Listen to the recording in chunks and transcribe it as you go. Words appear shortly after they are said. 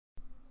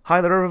Hi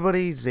there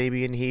everybody,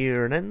 Zabian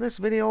here, and in this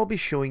video I'll be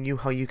showing you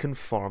how you can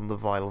farm the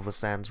Vial of the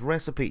Sands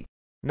recipe.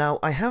 Now,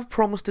 I have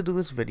promised to do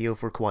this video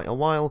for quite a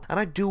while, and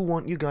I do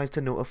want you guys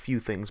to know a few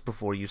things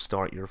before you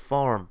start your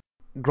farm.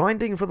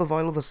 Grinding for the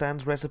Vial of the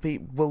Sands recipe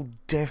will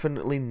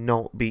definitely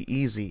not be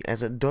easy,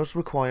 as it does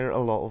require a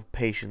lot of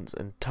patience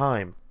and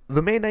time.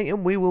 The main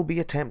item we will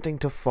be attempting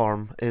to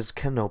farm is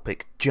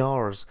canopic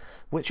jars,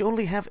 which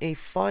only have a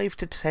 5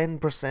 to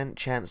 10%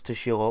 chance to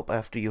show up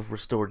after you've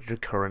restored your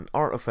current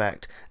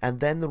artifact, and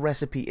then the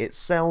recipe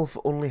itself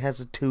only has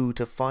a 2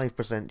 to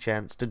 5%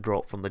 chance to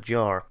drop from the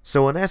jar.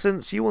 So in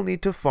essence, you will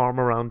need to farm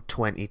around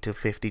 20 to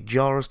 50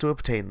 jars to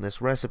obtain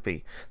this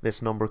recipe.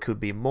 This number could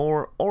be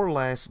more or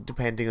less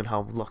depending on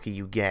how lucky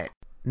you get.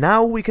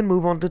 Now we can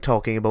move on to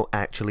talking about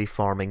actually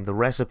farming the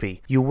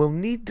recipe. You will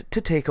need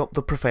to take up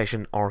the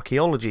profession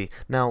Archaeology.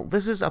 Now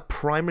this is a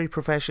primary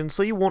profession,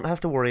 so you won't have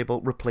to worry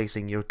about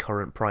replacing your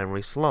current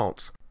primary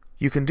slots.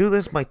 You can do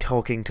this by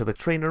talking to the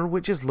trainer,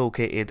 which is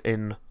located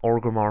in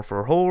Orgrimmar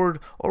for Horde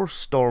or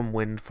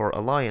Stormwind for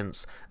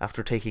Alliance.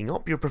 After taking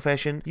up your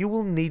profession, you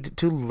will need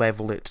to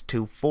level it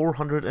to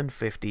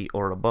 450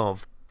 or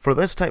above. For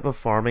this type of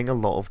farming, a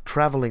lot of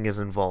travelling is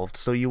involved,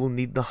 so you will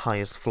need the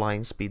highest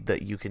flying speed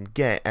that you can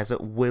get, as it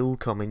will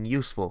come in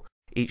useful.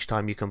 Each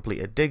time you complete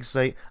a dig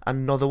site,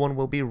 another one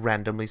will be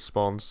randomly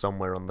spawned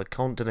somewhere on the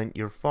continent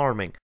you're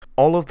farming.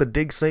 All of the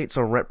dig sites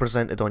are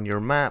represented on your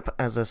map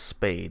as a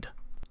spade.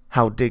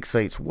 How dig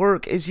sites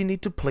work is you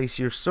need to place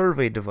your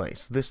survey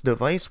device. This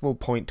device will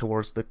point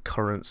towards the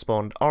current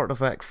spawned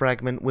artifact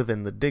fragment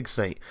within the dig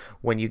site.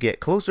 When you get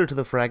closer to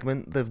the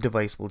fragment, the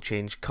device will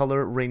change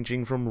colour,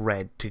 ranging from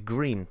red to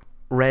green.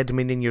 Red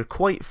meaning you're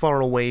quite far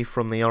away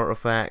from the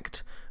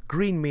artifact,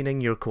 green meaning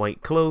you're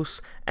quite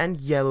close, and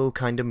yellow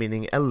kinda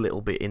meaning a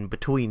little bit in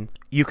between.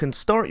 You can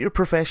start your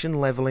profession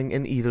leveling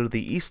in either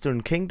the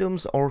Eastern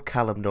Kingdoms or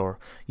Kalimdor.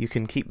 You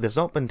can keep this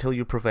up until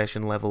your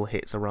profession level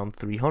hits around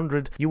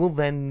 300. You will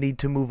then need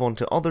to move on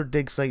to other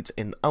dig sites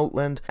in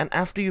Outland, and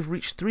after you've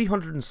reached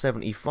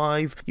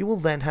 375, you will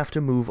then have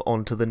to move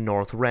on to the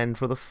North Ren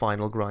for the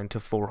final grind to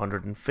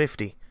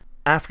 450.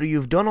 After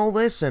you've done all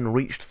this and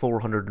reached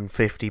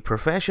 450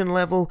 profession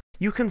level,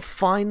 you can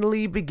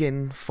finally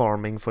begin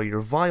farming for your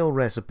Vial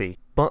recipe.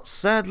 But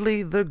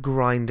sadly, the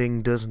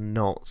grinding does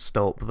not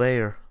stop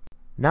there.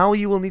 Now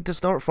you will need to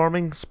start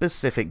farming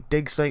specific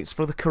dig sites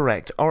for the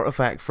correct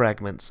artifact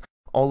fragments.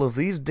 All of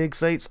these dig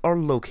sites are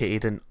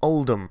located in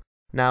Uldum.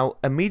 Now,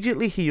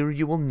 immediately here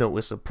you will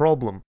notice a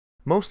problem.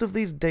 Most of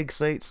these dig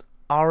sites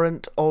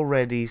aren't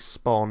already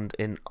spawned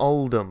in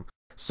Uldum.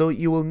 So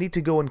you will need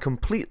to go and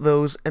complete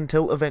those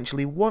until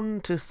eventually 1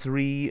 to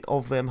 3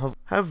 of them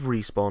have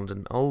respawned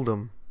in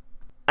Uldum.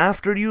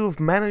 After you have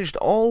managed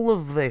all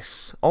of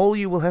this, all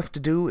you will have to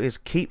do is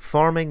keep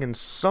farming and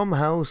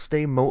somehow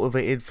stay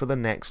motivated for the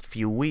next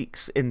few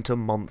weeks into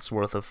months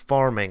worth of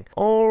farming,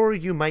 or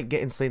you might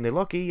get insanely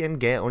lucky and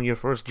get on your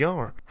first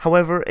jar.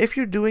 However, if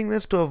you're doing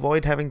this to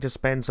avoid having to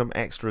spend some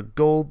extra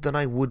gold, then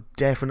I would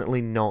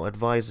definitely not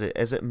advise it,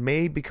 as it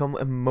may become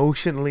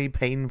emotionally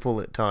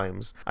painful at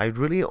times. I'd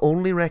really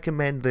only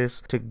recommend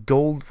this to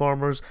gold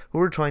farmers who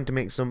are trying to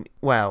make some,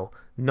 well,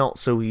 not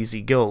so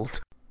easy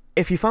gold.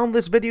 If you found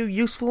this video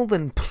useful,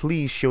 then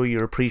please show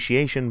your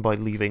appreciation by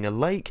leaving a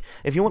like.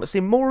 If you want to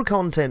see more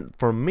content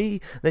from me,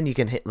 then you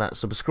can hit that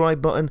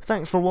subscribe button.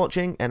 Thanks for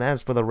watching, and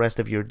as for the rest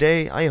of your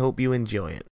day, I hope you enjoy it.